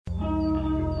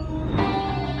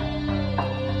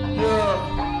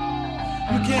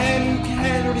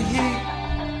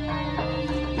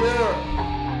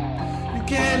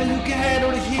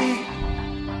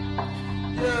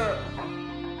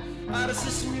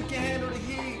you can't handle the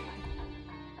heat.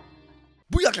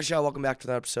 Booyaka Show, welcome back to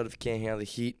another episode of Can't Handle the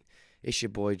Heat. It's your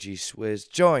boy G Swizz,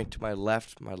 joined to my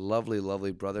left, my lovely,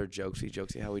 lovely brother Jokesy.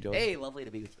 Jokesy, how we doing? Hey, lovely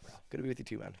to be with you, bro. Good to be with you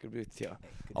too, man. Good to be with you. Hey,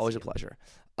 good to Always see a you. pleasure.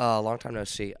 Long time no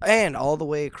see. And all the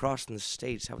way across in the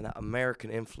States, having that American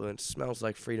influence. Smells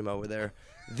like freedom over there.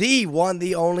 The one,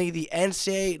 the only, the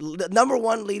NCAA, the number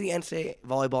one leading NCAA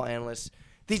volleyball analyst,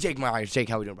 the Jake Myers. Jake,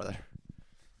 how we doing, brother?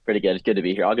 Pretty good. It's good to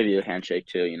be here. I'll give you a handshake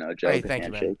too. You know, Joe. Hey, thank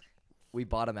you, man. handshake. We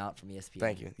bought him out from ESPN.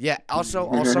 Thank you. Yeah. Also,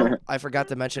 I forgot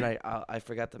to mention. I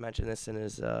forgot to mention this in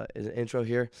his intro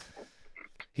here.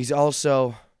 He's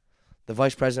also the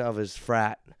vice president of his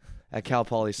frat at Cal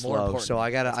Poly More SLO. important. So I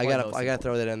That's one of the most gotta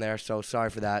throw that in there. So sorry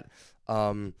for that. That's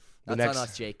on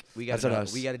us, Jake. We That's got on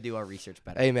us. We got to do our research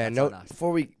better. Hey man, That's no. on us.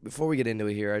 Before we get into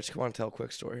it here, I just want to tell a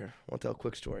quick story here.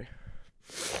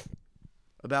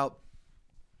 About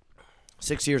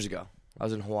 6 years ago, I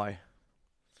was in Hawaii.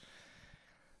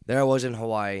 There I was in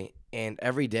Hawaii, and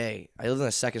every day I lived in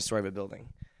the second story of a building,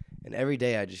 and every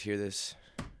day I just hear this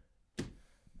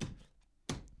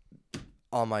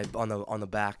on the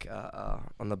back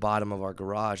on the bottom of our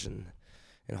garage in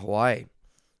Hawaii.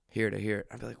 Here to here,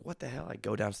 I'd be like, "What the hell?" I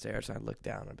go downstairs and I look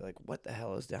down. I'd be like, "What the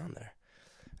hell is down there?"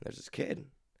 And there's this kid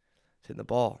hitting the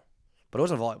ball, but it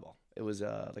wasn't volleyball. It was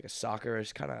like a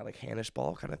soccer-ish kind of like handish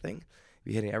ball kind of thing.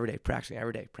 Be hitting every day, practicing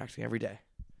every day.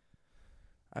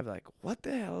 I'd be like, "What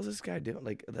the hell is this guy doing?"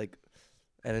 Like,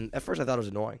 and at first I thought it was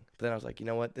annoying, but then I was like, "You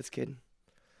know what? This kid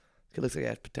looks like he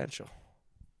has potential."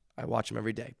 I watch him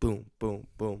every day. Boom, boom,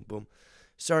 boom, boom.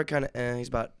 Started kind of, he's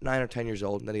about 9 or 10 years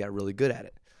old, and then he got really good at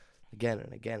it. Again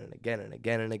and again and again and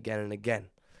again and again and again.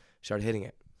 Started hitting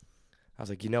it. I was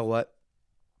like, you know what?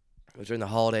 It was during the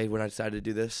holiday when I decided to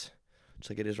do this, just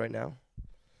like it is right now.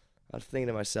 I was thinking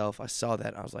to myself, I saw that,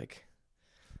 and I was like,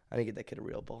 I need to get that kid a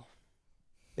real ball.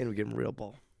 I need to give him a real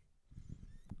ball.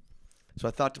 So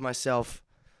I thought to myself,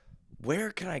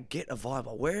 where can I get a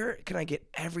volleyball? Where can I get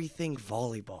everything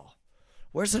volleyball?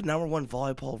 Where's the number one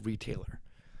volleyball retailer?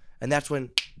 And that's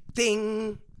when,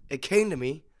 ding, it came to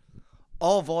me.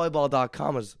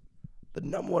 Allvolleyball.com is the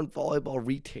number one volleyball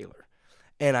retailer.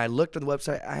 And I looked on the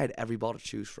website. I had every ball to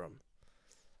choose from.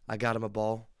 I got him a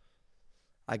ball.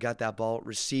 I got that ball,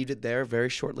 received it there very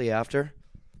shortly after.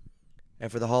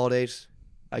 And for the holidays,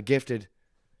 I gifted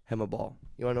him a ball.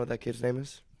 You want to know what that kid's name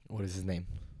is? What is his name?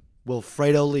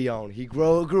 Wilfredo Leon. He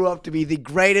grew up to be the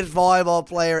greatest volleyball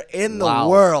player in the Wow.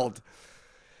 world.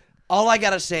 All I got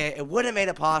to say, it wouldn't have made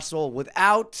it possible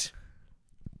without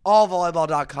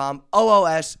allvolleyball.com,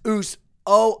 OOS,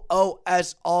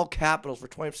 all capitals for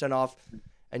 20% off.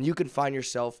 And you can find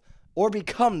yourself or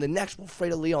become the next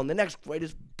Wilfredo Leon, the next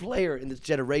greatest player in this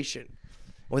generation.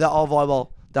 Without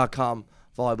allvolleyball.com,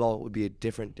 volleyball would be a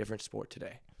different sport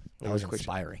today. That was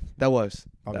inspiring. That was.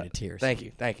 Brought me to tears. Thank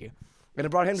you. And it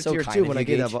brought him to So tears kind too of when you, I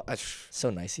gave that Gage. ball. So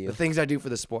nice of you. The things I do for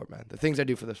the sport, man. The things I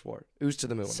do for the sport. Ooze to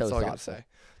the moon. So That's all I got to thoughtful. say.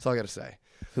 That's all I got to say.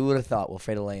 Who would have thought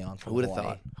Wilfredo Leon from Who would have Hawaii?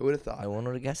 thought? Who would have thought? No one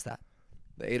would have guessed that.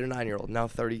 The 8 or 9 year old, now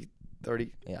 30,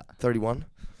 Yeah. 31.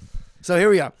 So here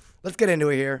we are. Let's get into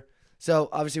it here. So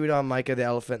obviously we don't have Micah, the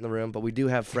elephant in the room, but we do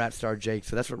have frat star Jake,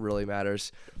 so that's what really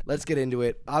matters. Let's get into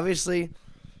it. Obviously,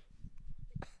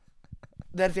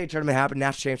 the NCAA tournament happened.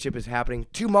 National championship is happening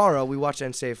tomorrow. We watch the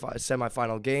NCAA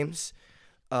semifinal games.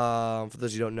 For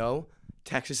those who don't know,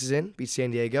 Texas is in, beat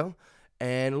San Diego,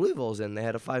 and Louisville's in. They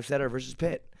had a 5-setter versus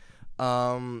Pitt.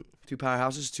 Two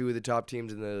powerhouses, two of the top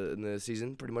teams in the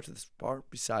season, pretty much this far,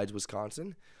 besides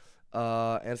Wisconsin.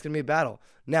 And it's going to be a battle.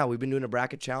 Now, we've been doing a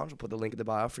bracket challenge. I'll put the link in the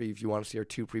bio for you if you want to see our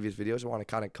 2 previous videos. I want to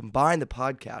kind of combine the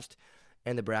podcast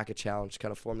and the bracket challenge to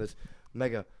kind of form this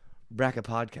mega bracket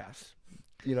podcast.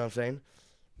 You know what I'm saying?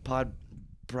 Pod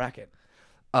bracket.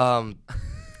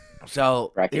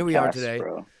 So Bracket here we are cast, today.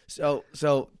 bro.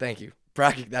 So thank you.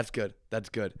 Bracket, that's good.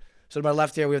 So to my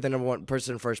left here, we have the number one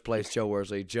person in first place, Joe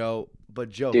Worsley. Joe, who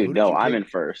Dude, did no, you I'm pick? in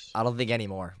first. I don't think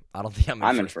anymore. I don't think I'm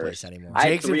I'm in in first place first. anymore. I had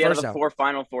Jake's in 3 out of first the now. 4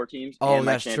 Final Four teams. Oh, and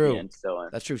my that's true. champion Still in.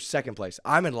 That's true. Second place.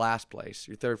 I'm in last place.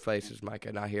 Your third place is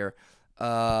Micah, not here.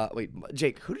 Wait,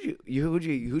 Jake, who'd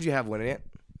you have winning it?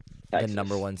 The Texas.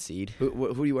 number 1 seed.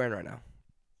 Who are you wearing right now?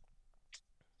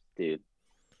 Dude.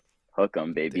 Hook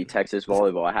 'em, baby. Dude. Texas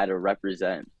volleyball. I had to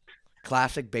represent.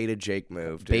 Classic Beta Jake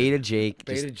move. Dude. Beta Jake.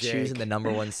 Beta just Jake. choosing the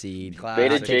number 1 seed. Classic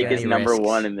Beta Not Jake taking is any number risks.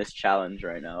 1 in this challenge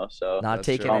right now. So Not That's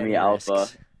taking true. any Call me risks.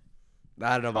 alpha.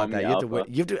 I don't know about Call that. me You have to alpha. win.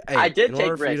 You have to. Hey, I did in take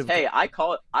order for you risks. to- Hey, I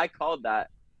called that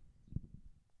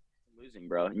losing,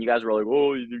 bro. And you guys were like,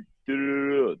 "Oh,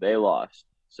 they lost."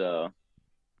 So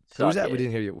Who's suck that? it. We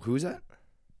didn't hear you. Who's that?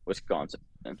 Wisconsin.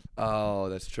 Oh,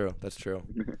 that's true. That's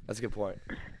a good point.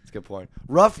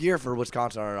 Rough year for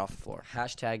Wisconsin on and off the floor.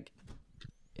 Hashtag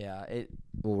Yeah,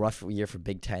 rough year for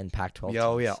Big Ten, Pac-12.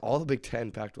 Yo, teams. yeah, all the Big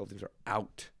Ten, Pac-12 teams are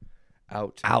out.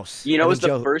 Ouse. You know, And it was then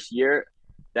the Joe- first year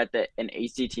that an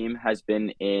AC team has been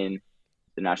in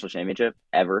the national championship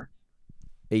ever.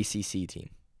 ACC team.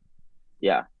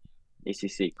 Yeah,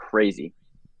 ACC, crazy.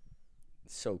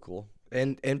 So cool.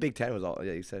 And Big Ten was all,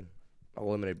 yeah, you said,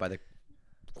 eliminated by the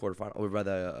quarterfinal, or by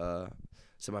the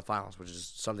semifinals, which is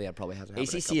something that probably hasn't happened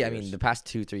in a ACC, I couple mean, years. the past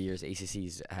 2-3 years,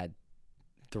 ACC's had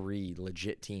 3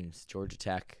 legit teams: Georgia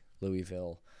Tech,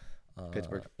 Louisville,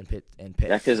 Pittsburgh. and Pitt.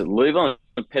 Yeah, because Louisville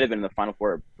and Pitt have been in the Final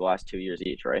Four the last 2 years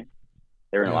each, right?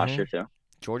 They were in it last Mhm. year too.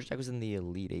 Georgia Tech was in the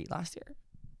Elite Eight last year.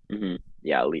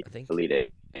 Yeah, elite, I think. elite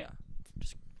eight. Yeah,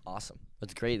 just awesome.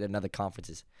 That's great that another conference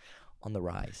is on the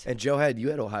rise. And Joe, you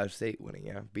had Ohio State winning,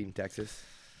 yeah, beating Texas.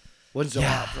 Wasn't so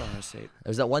Yeah. hot for Ohio State. There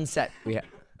was that one set They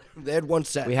had one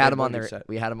set. we They had them one on good their set.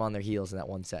 we had them on their heels in that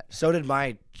one set. So did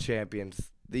my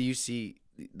champions, the UC,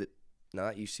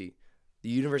 not UC, the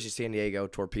University of San Diego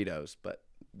Torpedoes, but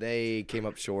they came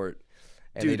up short.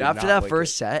 And they Dude, did after not that win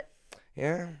first it. set,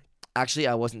 Yeah. actually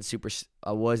I wasn't super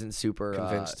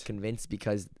Convinced. convinced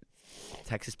because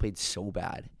Texas played so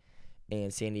bad,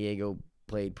 and San Diego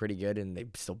played pretty good, and they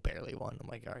still barely won. I'm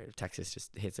like, all right, if Texas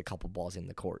just hits a couple balls in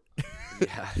the court.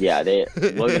 Yeah. Yeah, Logan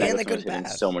And they Eggleston was couldn't hitting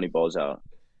pass. so many balls out,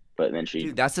 but then she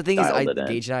Dude, that's the thing is, dialed it in.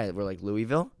 Gage and I were like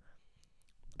Louisville.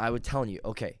 I would telling you,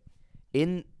 okay,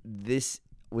 in this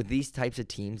with these types of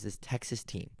teams, this Texas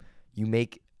team, you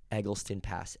make Eggleston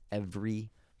pass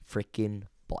every freaking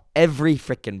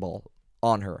ball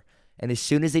on her, and as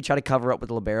soon as they try to cover up with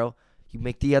the libero, you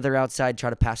make the other outside try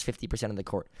to pass 50% of the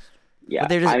court. Yeah,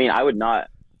 they're just- I mean, I would not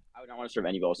want to serve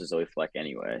any balls to Zoe Fleck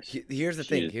anyways. Here's the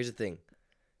She- thing.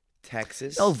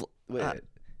 Texas. Oh, Wait,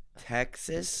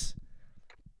 Texas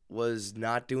was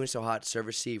not doing so hot serve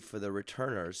receive for the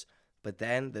returners, but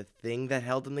then the thing that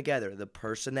held them together, the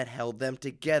person that held them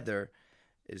together,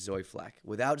 is Zoe Fleck.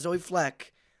 Without Zoe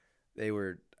Fleck, they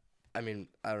were. I mean,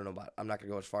 I don't know about. I'm not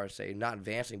gonna go as far as say not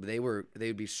advancing, but they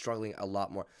would be struggling a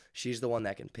lot more. She's the one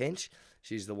that can pinch.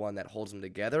 She's the one that holds them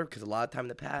together. Because a lot of time in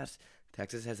the past,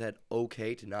 Texas has had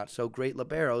okay to not so great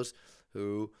liberos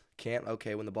who can't.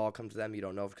 Okay, when the ball comes to them, you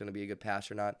don't know if it's gonna be a good pass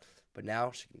or not. But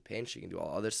now she can pinch. She can do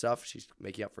all other stuff. She's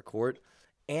making up for court.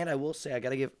 And I will say, I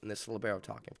gotta give and this libero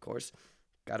talking, of course.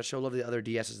 Gotta show love to the other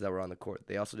DSs that were on the court.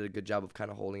 They also did a good job of kind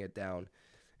of holding it down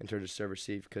in terms of serve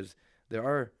receive because there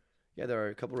are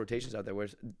a couple rotations out there where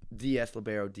it's DS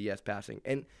libero, DS passing,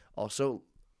 and also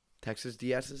Texas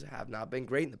DSs have not been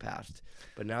great in the past,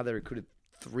 but now they recruited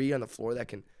 3 on the floor that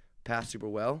can pass super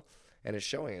well, and it's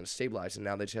showing and stabilized. And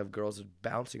now they just have girls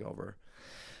bouncing over.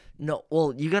 No,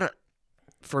 well, you gotta.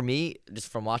 For me, just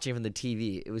from watching from the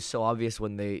TV, it was so obvious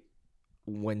when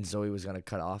Zoe was gonna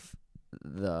cut off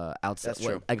the outside, That's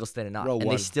true. Eggleston and not, Row and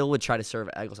one. they still would try to serve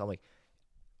Eggleston. I'm like,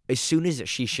 as soon as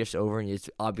she shifts over and it's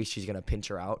obvious she's gonna pinch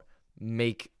her out,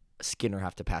 make Skinner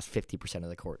have to pass 50% of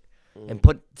the court and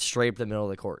put straight up the middle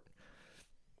of the court.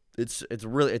 It's a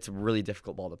really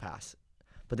difficult ball to pass,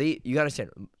 but you gotta understand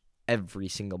every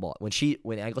single ball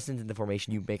when Eggleston's in the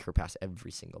formation, you make her pass every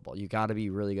single ball. You gotta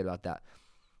be really good about that.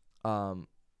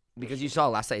 Because you saw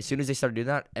last night, as soon as they started doing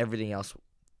that, everything else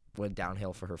went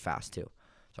downhill for her fast too.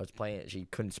 So it's playing it. She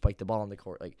couldn't spike the ball on the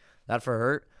court like that for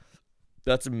her.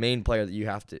 That's the main player that you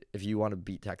have to. If you want to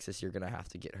beat Texas, you're gonna have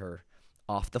to get her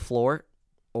off the floor,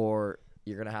 or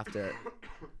you're gonna have to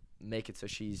make it so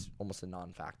she's almost a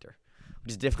non-factor,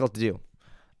 which is difficult to do.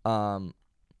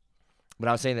 But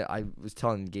I was saying that I was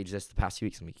telling Gage this the past few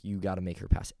weeks. I'm like, you got to make her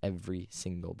pass every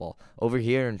single ball. Over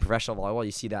here in professional volleyball,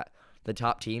 you see that the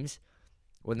top teams,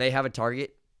 when they have a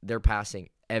target, they're passing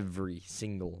every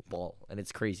single ball, and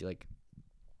it's crazy. Like,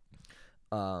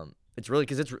 it's really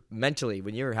because it's mentally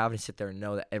when you're having to sit there and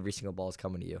know that every single ball is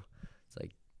coming to you. It's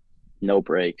like No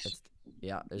breaks.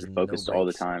 there's You're focused no all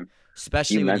the breaks. time.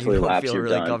 Especially You when mentally you don't lapse, feel you're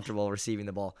really done. comfortable receiving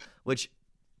the ball. Which,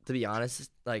 to be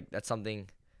honest, like that's something.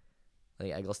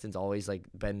 Like Eggleston's always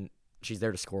been. She's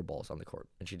there to score balls on the court,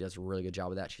 and she does a really good job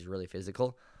of that. She's really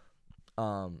physical.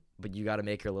 But you got to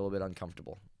make her a little bit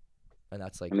uncomfortable, and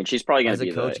that's like. I mean, she's probably going as to a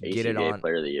be coach, the get it ACGA on.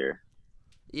 Player of the Year.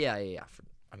 Yeah.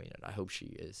 I mean, I hope she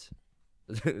is,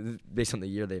 based on the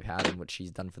year they've had and what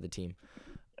she's done for the team.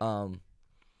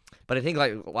 But I think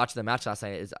watching the match last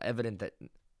night is evident that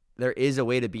there is a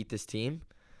way to beat this team,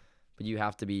 but you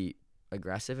have to be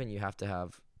aggressive and you have to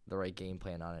have the right game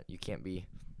plan on it. You can't be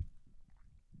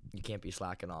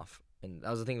slacking off. And that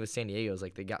was the thing with San Diego is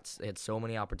they had so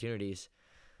many opportunities,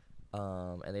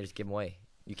 and they just give them away.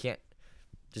 You can't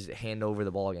just hand over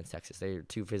the ball against Texas. They're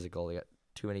too physical. They got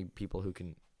too many people who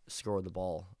can score the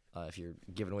ball. If you're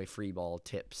giving away free ball,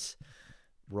 tips,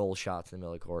 roll shots in the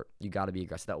middle of the court, you got to be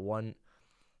aggressive. That one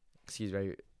excuse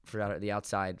me, forgot the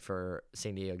outside for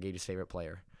San Diego, Gage's favorite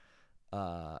player,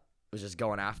 was just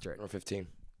going after it. Number 15.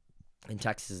 In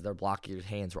Texas, their blockers'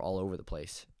 hands were all over the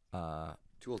place.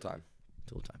 Tool time.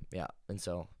 Tool time, yeah. And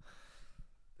so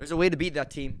there's a way to beat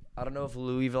that team. I don't know if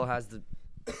Louisville has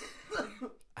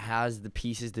the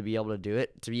pieces to be able to do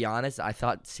it. To be honest, I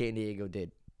thought San Diego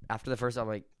did. After the first, I'm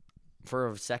like, for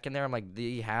a second there, I'm like,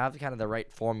 they have kind of the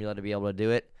right formula to be able to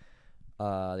do it.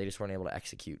 They just weren't able to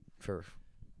execute for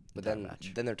But that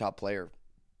match. then their top player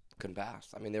couldn't pass.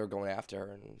 I mean, they were going after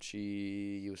her, and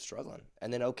she was struggling.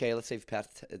 And then, okay, let's say if you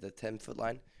passed the 10-foot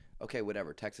line. Okay,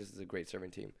 whatever. Texas is a great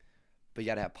serving team. But you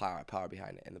got to have power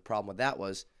behind it. And the problem with that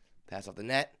was pass off the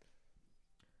net.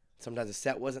 Sometimes the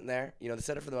set wasn't there. You know, the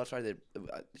setter for the most part,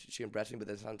 she impressed me, but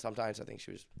then sometimes I think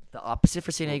she was. The opposite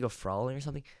for San Diego, Frawley or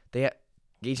something.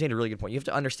 Gage made a really good point. You have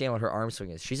to understand what her arm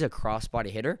swing is. She's a crossbody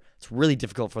hitter. It's really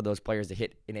difficult for those players to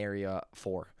hit in area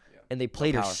 4. Yeah. And they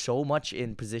played her so much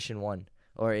in position 1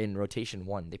 or in rotation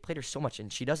 1. They played her so much,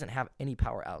 and she doesn't have any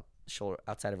power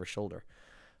outside of her shoulder.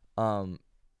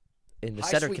 And the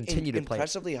setter continued to play.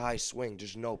 Impressively high swing,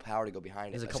 just no power to go behind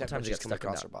it. There's a couple times they got stuck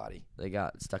across her body. They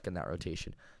got stuck in that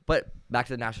rotation. But back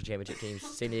to the national championship teams.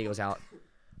 San Diego's out.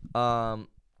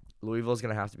 Louisville's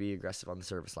going to have to be aggressive on the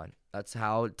service line. That's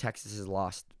how Texas has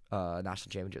lost national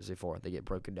championships before. They get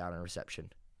broken down in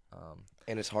reception.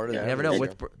 And it's harder than you never know.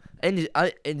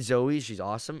 And Zoe, she's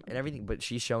awesome and everything, but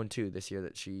she's shown too this year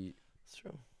that she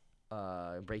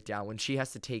break down when she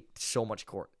has to take so much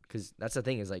court. Because that's the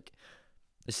thing is like,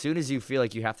 as soon as you feel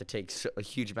like you have to take a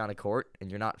huge amount of court and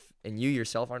you're not, and you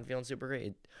yourself aren't feeling super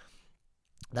great,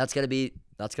 that's gonna be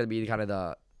kind of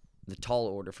the tall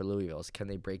order for Louisville. Is can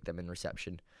they break them in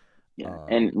reception? Yeah,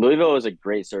 and Louisville was a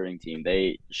great serving team.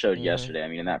 They showed yesterday. I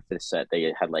mean, in that 5th set,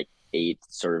 they had like 8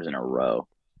 serves in a row.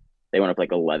 They went up like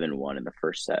 11-1 in the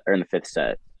first set or in the 5th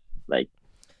set. Like,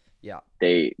 yeah,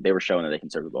 they were showing that they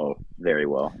can serve the ball very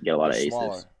well, get a lot of aces.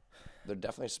 Smaller. They're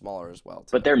definitely smaller as well.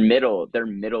 But their middle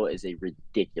is a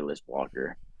ridiculous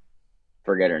blocker.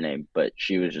 Forget her name, but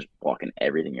she was just blocking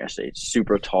everything yesterday.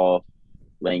 Super tall,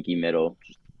 lanky middle,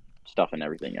 just stuffing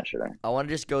everything yesterday. I want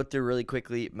to just go through really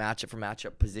quickly matchup for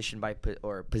matchup, position by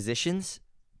or positions.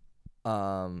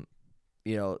 You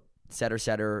know,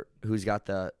 setter, who's got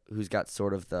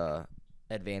sort of the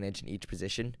advantage in each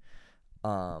position.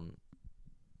 And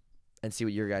see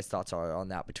what your guys' thoughts are on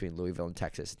that between Louisville and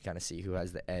Texas, and kind of see who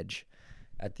has the edge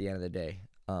at the end of the day.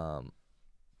 Something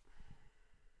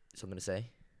to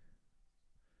say?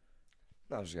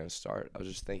 No, I was just going to start. I was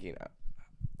just thinking.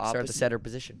 Start the setter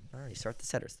position. All right, start the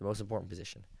setter. It's the most important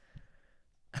position.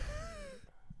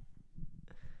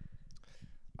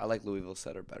 I like Louisville's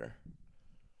setter better.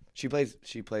 She plays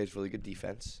really good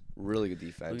defense. Really good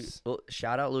defense. Well,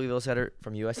 shout out Louisville setter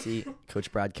from USC,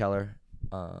 Coach Brad Keller.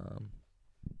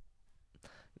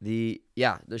 This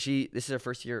is her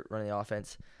first year running the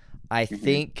offense. I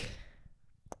think,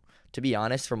 to be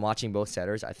honest, from watching both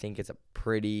setters, I think it's a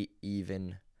pretty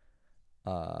even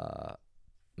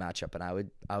matchup, and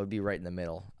I would be right in the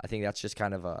middle. I think that's just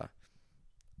kind of a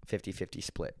 50-50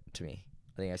 split to me.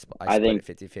 I think I split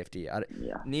it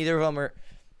 50-50. Neither of them are,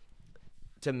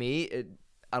 to me,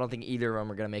 I don't think either of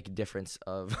them are going to make a difference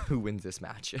of who wins this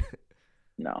match.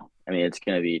 No. I mean, it's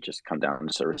going to be just come down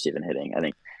to service even hitting.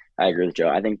 I agree with Joe.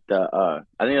 I think the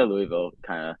Louisville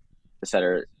kind of the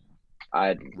setter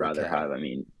I'd rather have. I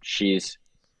mean, she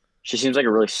seems like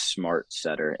a really smart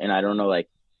setter, and I don't know, like,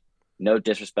 no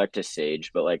disrespect to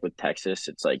Sage, but like with Texas,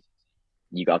 it's like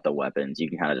you got the weapons. You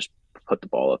can kind of just put the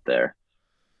ball up there,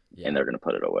 and they're gonna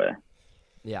put it away.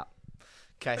 Yeah.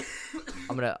 Okay.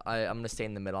 I'm gonna stay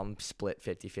in the middle. I'm split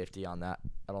 50-50 on that.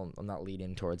 I'm not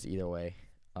leaning towards either way.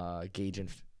 Gage and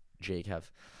Jake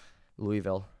have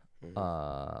Louisville.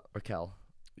 Raquel,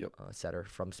 setter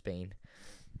from Spain.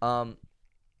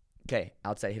 Okay,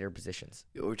 outside hitter positions.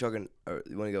 We're talking.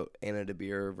 You want to go Anna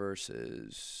DeBeer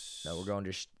versus? No, we're going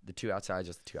just the two outsides.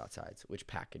 Which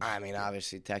package? I mean,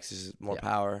 obviously Texas is more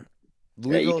power.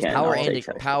 Louisville's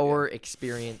power,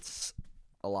 experience,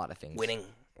 a lot of things. Winning.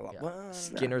 Yeah.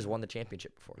 Skinner's won the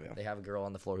championship before. Yeah. They have a girl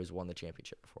on the floor who's won the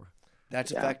championship before.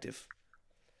 That's effective.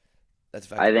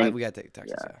 I think we got to take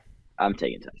Texas. Yeah. I'm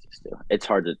taking Texas too. It's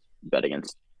hard to bet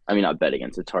against. I mean, not bet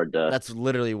against. It's hard to. That's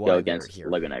literally why go against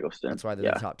Logan Eggleston. That's why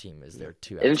they're the top team. Is there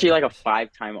two? Isn't she like a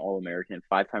 5-time All-American,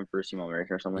 5-time first-team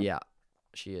All-American or something? Yeah,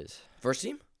 she is. First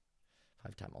team?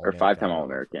 5-time All-American. Or 5-time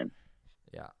All-American.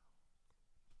 Yeah.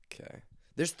 Okay.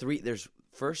 There's 3. There's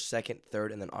first, second,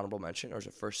 third, and then honorable mention, or is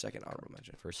it first, second, honorable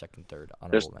mention? First, second, third,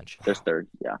 honorable mention. There's third.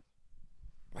 Yeah.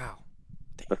 Wow.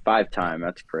 But 5-time.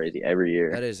 That's crazy. Every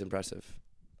year. That is impressive.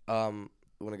 Want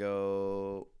to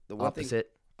go the one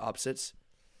opposite. Opposites.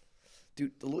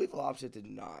 Dude, the Louisville opposite did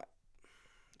not.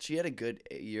 She had a good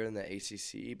year in the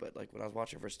ACC, but like when I was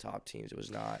watching her versus top teams, it was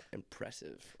not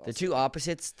impressive. The two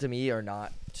opposites to me are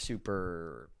not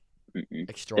super They're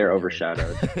extraordinary.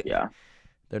 overshadowed. Yeah,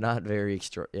 They're not very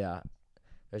extra. Yeah,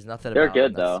 there's nothing. they're about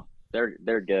good them that's- though.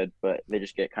 They're good, but they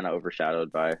just get kind of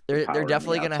overshadowed by. They're power on the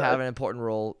definitely gonna outside. have an important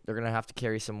role. They're gonna have to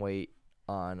carry some weight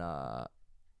on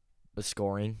the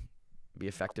scoring, be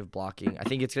effective blocking. I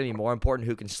think it's gonna be more important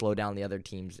who can slow down the other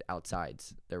team's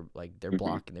outsides. Their Mhm.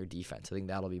 block and their defense. I think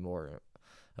that'll be more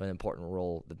of an important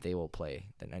role that they will play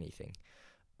than anything.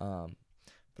 But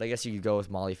I guess you could go with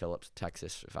Molly Phillips,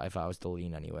 Texas. If I was to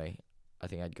lean anyway, I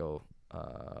think I'd go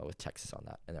with Texas on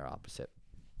that, and they're opposite,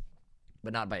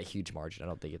 but not by a huge margin. I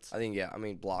don't think it's. I think, yeah, I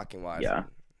mean, blocking wise, Yeah.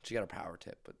 she got a power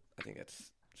tip, but I think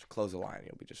it's just close the line.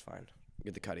 You'll be just fine.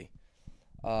 Get the cutty.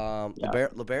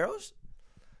 Liberos,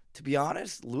 to be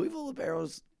honest, Louisville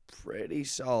Liberos pretty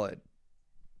solid.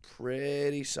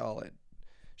 Pretty solid.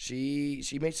 She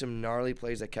made some gnarly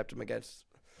plays that kept him against.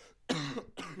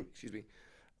 Excuse me.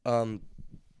 Some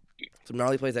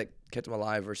gnarly plays that kept him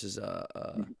alive versus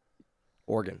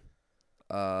Oregon.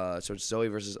 So it's Zoe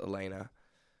versus Elena.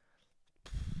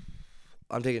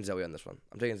 I'm taking Zoe on this one.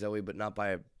 I'm taking Zoe, but not by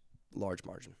a large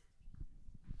margin.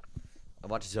 I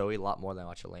watch Zoe a lot more than I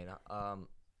watch Elena.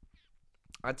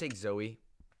 I'd take Zoe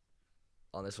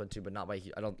on this one too, but not by.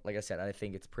 I don't like I said. I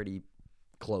think it's pretty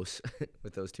close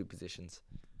with those two positions.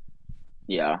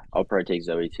 Yeah, I'll probably take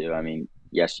Zoe too. I mean,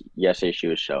 yesterday she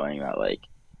was showing that like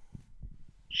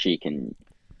she can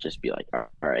just be like, all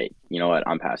right, you know what?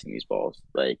 I'm passing these balls.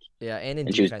 Like, Yeah, and in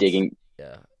and she was defense, digging.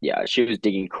 Yeah, Yeah, she was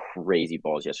digging crazy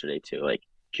balls yesterday too. Like,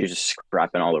 she was just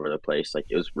scrapping all over the place. Like,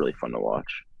 it was really fun to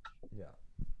watch. yeah.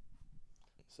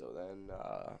 So then,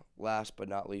 last but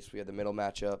not least, we had the middle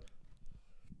matchup.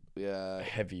 Yeah,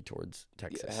 Heavy towards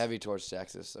Texas. heavy towards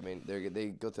Texas. I mean, they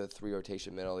go to the 3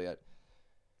 rotation middle yet.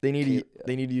 They need Kate-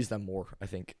 they need to use them more. I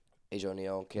think. Asia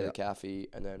O'Neal, Kayla Yeah. Caffey,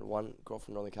 and then one girl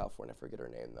from Northern California. I forget her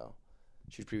name though.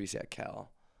 She was previously at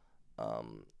Cal.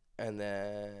 And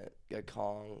then you got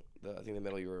Kong. I think the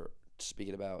middle you were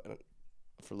speaking about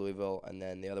for Louisville, and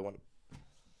then the other one.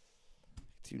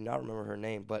 Do not remember her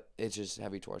name, but it's just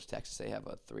heavy towards Texas. They have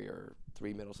a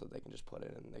three middles that they can just put in,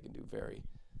 and they can do very,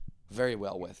 very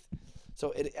well with.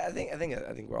 So I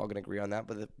think we're all gonna agree on that.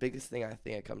 But the biggest thing I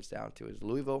think it comes down to is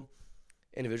Louisville.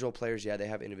 Individual players, yeah, they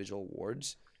have individual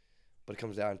awards, but it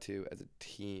comes down to as a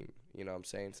team. You know what I'm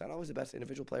saying? It's not always the best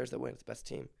individual players that win. It's the best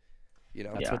team. You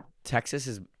know? That's Yeah. what Texas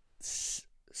is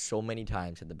so many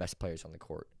times had the best players on the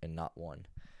court and not one.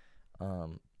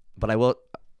 But I'll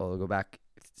go back.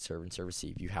 Serve and serve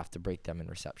receive. You have to break them in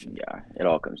reception. Yeah, it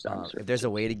all comes down to If there's a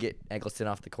way to get Eggleston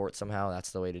off the court somehow,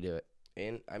 that's the way to do it.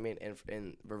 In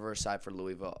reverse side for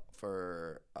Louisville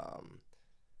for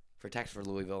Texas for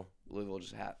Louisville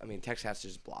just Texas has to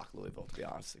just block Louisville, to be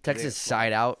honest. 'Cause Texas they-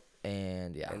 side out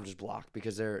and yeah. and just block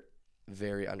because they're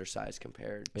very undersized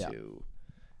compared Yeah. to,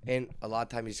 and a lot of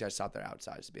times you just gotta stop their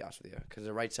outsides, to be honest with you, because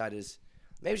the right side is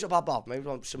maybe she'll pop off, maybe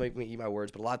she'll make me eat my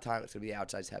words, but a lot of times it's gonna be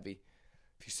outsides heavy.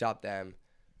 If you stop them,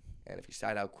 and if you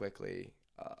side out quickly,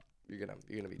 you're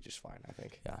gonna be just fine, I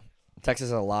think. Texas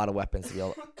has a lot of weapons to be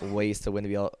able, ways to win to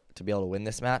be able to win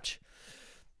this match.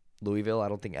 Louisville, I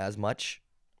don't think as much,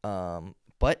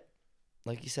 but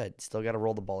like you said, still got to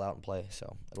roll the ball out and play.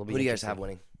 So it'll be. Who do you guys interesting. have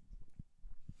winning?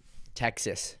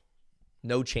 Texas,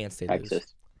 no chance they lose.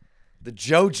 Texas. The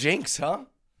Joe Jinx, huh?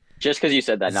 Just because you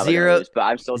said that, now Zero- they're gonna lose, but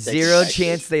I'm still taking Zero Texas.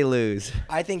 chance they lose.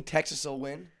 I think Texas will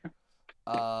win.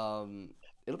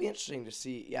 It'll be interesting to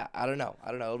see. Yeah, I don't know.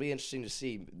 It'll be interesting to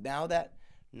see now that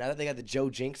they got the Joe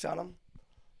Jinx on them.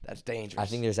 That's dangerous. I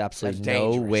think there's absolutely That's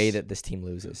no dangerous. way that this team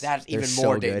loses. That's They're even so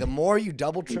more good. dangerous. The more you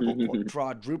double, triple,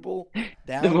 quadruple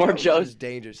down, The more that Joe's- is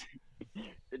dangerous.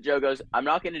 Joe goes, I'm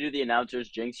not going to do the announcer's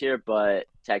jinx here, but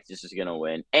Texas is going to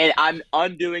win. And I'm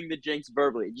undoing the jinx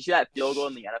verbally. Did you see that field goal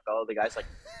in the NFL? The guy's like,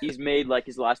 he's made like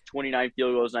his last 29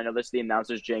 field goals, and I know this is the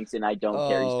announcer's jinx, and I don't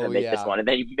care. He's going to make this yeah. one. And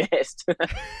then he missed.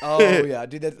 Oh yeah,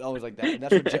 dude, that's always like that. And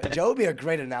that's what Joe would be a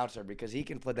great announcer because he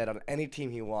can put that on any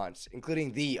team he wants,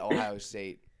 including the Ohio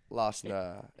State lost in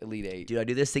the Elite Eight. Dude, I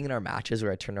do this thing in our matches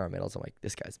where I turn to our middles. I'm like,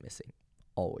 this guy's missing.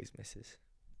 Always misses.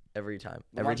 Every time.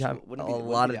 But Every why don't time. you- wouldn't A it be- lot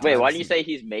wouldn't of it be Wait, the why times. didn't you say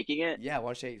he's making it? Yeah,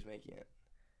 one say he's making it.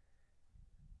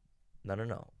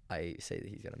 No. I say that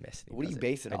he's going to miss. and he What do you doesn't.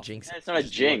 base it I off? jinx it. That's not a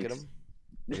Just look at jinx. him?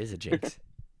 It is a jinx.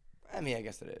 I mean, I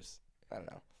guess it is. I don't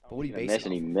know. But what do you Gonna base miss it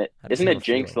and he off? mi- I just Isn't have a a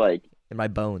jinx feeling. like, In my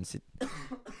bones. It's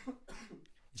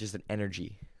just an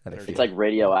energy that I Energy. feel. it's like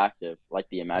radioactive, like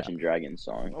the Imagine Dragons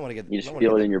song. I want to get. You just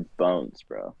feel it in your bones,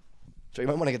 bro. So you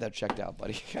might want to get that checked out,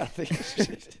 buddy. I don't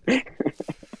think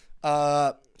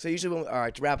So usually, all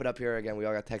right, to wrap it up here again, we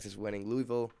all got Texas winning.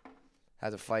 Louisville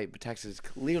has a fight, but Texas is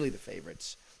clearly the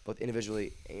favorites, both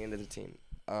individually and as a team.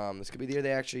 This could be the year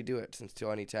they actually do it since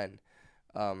 2010.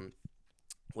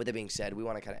 With that being said, we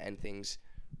want to kind of end things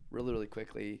really, really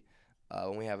quickly.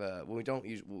 We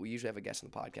usually have a guest on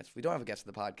the podcast. If we don't have a guest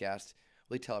on the podcast,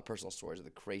 we tell our personal stories of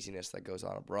the craziness that goes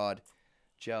on abroad.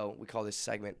 Joe, we call this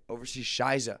segment Overseas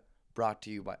Shiza, brought to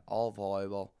you by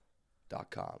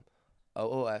allvolleyball.com.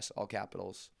 OOS, all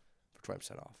capitals, for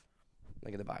 20% off.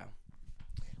 Link in the bio.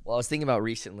 Well, I was thinking about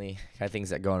recently kind of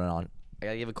things that are going on. I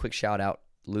got to give a quick shout out,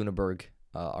 Luneburg,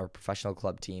 our professional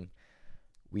club team.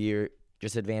 We're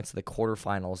just advanced to the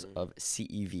quarterfinals of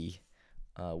CEV.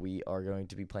 We are going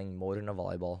to be playing Modena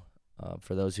volleyball.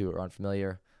 For those who are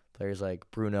unfamiliar, players like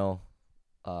Bruno,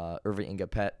 Irving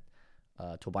Ingapet,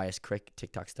 Tobias Crick,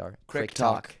 TikTok star. Crick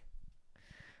Talk.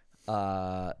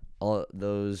 All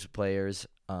those players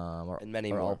and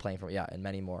many are more. all playing for and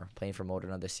many more playing for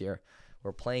Modena this year.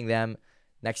 We're playing them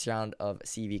next round of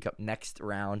CEV Cup. Next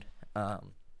round.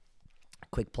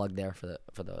 Quick plug there for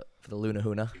the Luna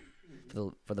Huna,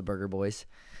 for the Burger Boys.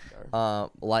 Sure. A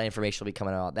lot of information will be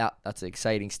coming out. That's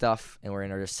exciting stuff, and we're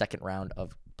in our second round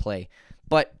of play.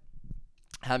 But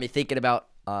had me thinking about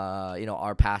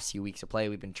our past few weeks of play.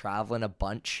 We've been traveling a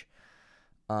bunch,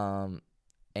 and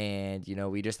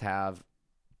we just have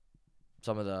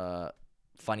some of the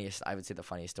funniest, I would say the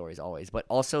funniest stories always, but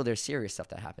also there's serious stuff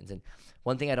that happens. And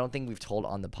one thing I don't think we've told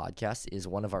on the podcast is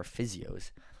one of our physios.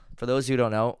 For those who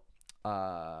don't know,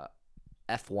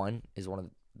 F1 is one of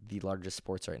the largest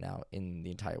sports right now in the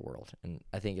entire world. And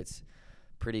I think it's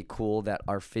pretty cool that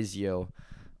our physio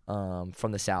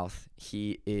from the South,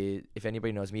 he is, if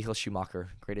anybody knows, Michael Schumacher,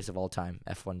 greatest of all time,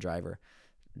 F1 driver,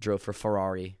 drove for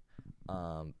Ferrari.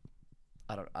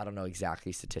 I don't know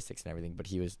exactly statistics and everything, but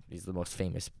he's the most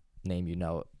famous name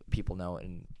people know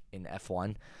in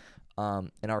F1.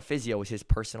 And our physio was his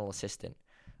personal assistant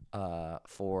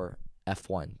for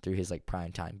F1 through his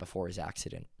prime time before his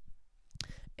accident.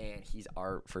 And he's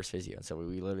our first physio. And so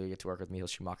we literally get to work with Michael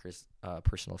Schumacher's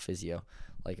personal physio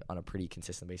on a pretty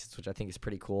consistent basis, which I think is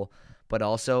pretty cool. But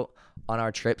also on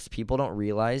our trips, people don't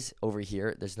realize over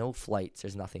here, there's no flights,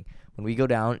 there's nothing. When we go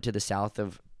down to the south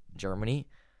of Germany,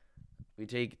 we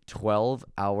take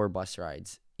 12-hour bus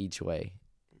rides each way.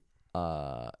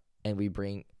 And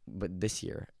but this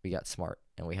year we got smart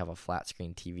and we have a flat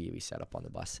screen TV we set up on the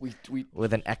bus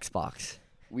with an Xbox.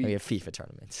 We have FIFA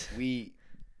tournaments.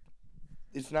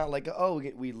 It's not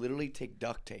we literally take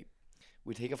duct tape.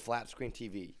 We take a flat screen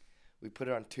TV. We put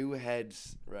it on two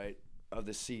heads, right, of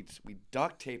the seats. We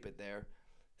duct tape it there.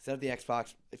 Set up the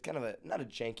Xbox. It's kind of not a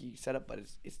janky setup, but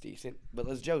it's decent. But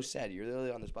as Joe said, you're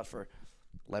literally on this bus for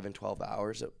 11, 12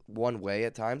 hours one way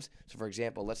at times. So, for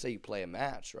example, let's say you play a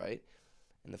match, right?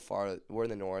 We're in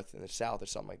the north, in the south or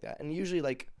something like that. And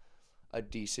usually, a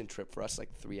decent trip for us,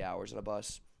 3 hours on a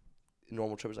bus. A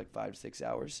normal trip is 5 to 6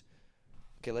 hours.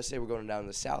 Okay, let's say we're going down to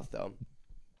the south, though.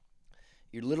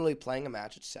 You're literally playing a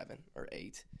match at 7 or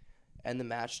 8. And the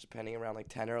match, depending around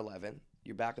 10 or 11.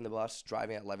 You're back on the bus,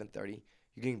 driving at 11:30.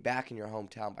 You're getting back in your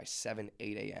hometown by 7,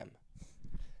 8 a.m.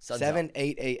 7,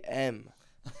 8 a.m.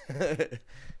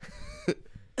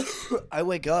 I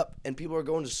wake up and people are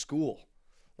going to school.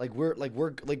 We're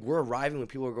arriving when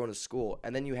people are going to school,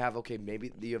 and then you have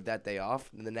maybe you have that day off,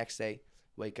 and then the next day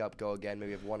wake up, go again,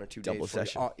 maybe have 1 or 2 days. Double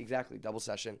session. Exactly, double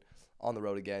session on the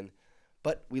road again.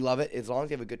 But we love it as long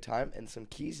as you have a good time. And some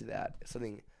keys to that,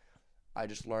 something I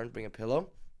just learned: bring a pillow,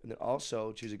 and then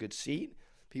also choose a good seat.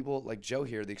 People like Joe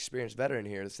here, the experienced veteran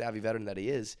here, the savvy veteran that he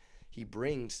is, he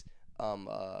brings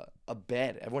a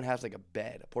bed. Everyone has a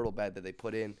bed, a portable bed that they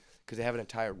put in because they have an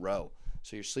entire row.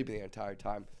 So you're sleeping the entire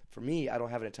time. For me, I don't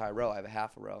have an entire row. I have a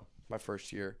half a row. My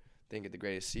first year, didn't get the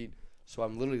greatest seat. So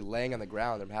I'm literally laying on the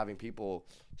ground. I'm having people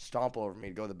stomp over me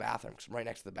to go to the bathroom because I'm right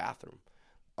next to the bathroom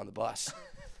on the bus.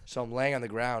 So I'm laying on the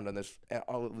ground on this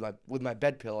with my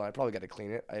bed pillow. And I probably got to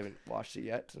clean it. I haven't washed it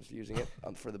yet since using it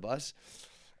for the bus.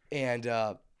 And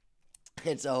so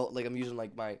I'm using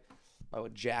my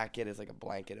jacket as a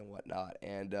blanket and whatnot.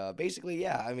 And basically,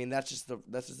 yeah, I mean that's just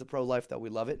the pro life that we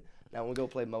love it. Now when we go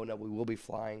play Modena, we will be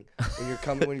flying when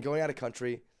you're going out of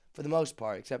country for the most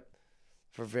part, except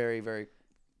for very, very,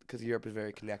 because Europe is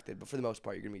very connected. But for the most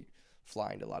part, you're gonna be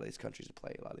flying to a lot of these countries to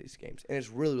play a lot of these games, and it's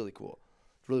really, really cool.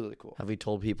 It's really, really cool. Have we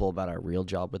told people about our real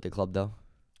job with the club though?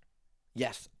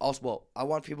 Yes. Also, well, I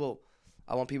want people.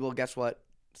 Guess what?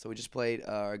 So we just played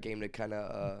our game to kind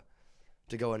of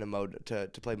to go into mode to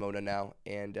play Modena now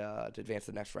and to advance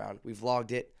to the next round. We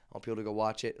vlogged it. I want people to go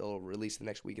watch it. It'll release the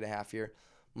next week and a half here.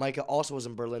 Micah also was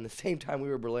in Berlin the same time we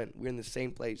were in Berlin. We were in the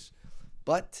same place,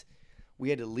 but we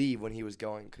had to leave when he was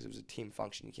going because it was a team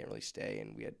function. You can't really stay,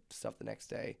 and we had stuff the next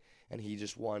day. And he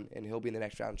just won, and he'll be in the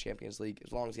next round of Champions League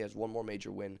as long as he has one more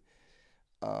major win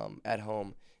at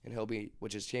home. And he'll be,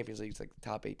 which is Champions League, it's like the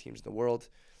top 8 teams in the world.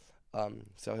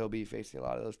 So he'll be facing a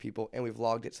lot of those people. And we've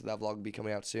vlogged it, so that vlog will be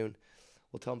coming out soon.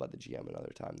 We'll tell him about the GM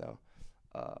another time, though,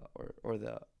 or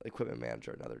the equipment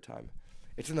manager another time.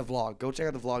 It's in the vlog. Go check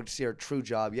out the vlog to see our true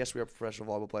job. Yes, we are professional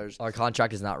volleyball players. Our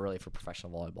contract is not really for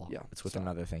professional volleyball. Yeah, it's with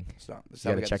another thing. It's not. You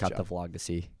got to check out the vlog to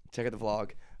see. Check out the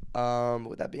vlog.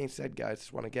 With that being said, guys,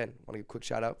 just want to give a quick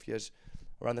shout out for you guys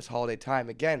around this holiday time.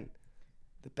 Again,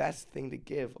 the best thing to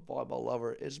give a volleyball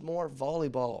lover is more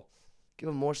volleyball. Give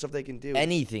them more stuff they can do.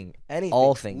 Anything. Anything.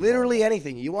 All things. Literally volleyball.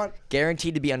 anything. You want.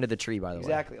 Guaranteed to be under the tree, by the way.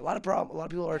 Exactly. A lot of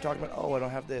people are talking about, oh, I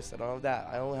don't have this, I don't have that.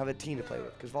 I only have a team to play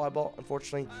with. Because volleyball,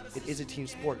 unfortunately, it is a team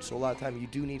sport. So a lot of time you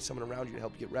do need someone around you to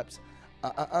help you get reps.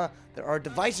 There are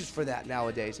devices for that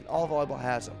nowadays, and all volleyball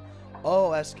has them.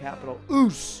 OS capital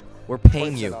OOS. We're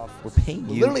paying 20% you. off. We're paying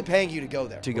We're you. literally paying you to go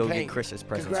there. To We're go paying get Chris's you.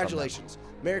 presents. Congratulations.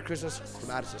 Merry Christmas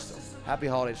from Out of System. Happy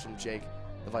holidays from Jake,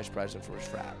 the vice president for his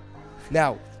frat.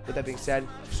 Now, with that being said,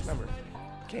 just remember,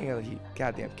 King of the Heat,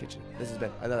 goddamn kitchen. This has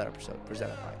been another episode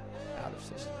presented by Out of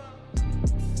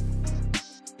System.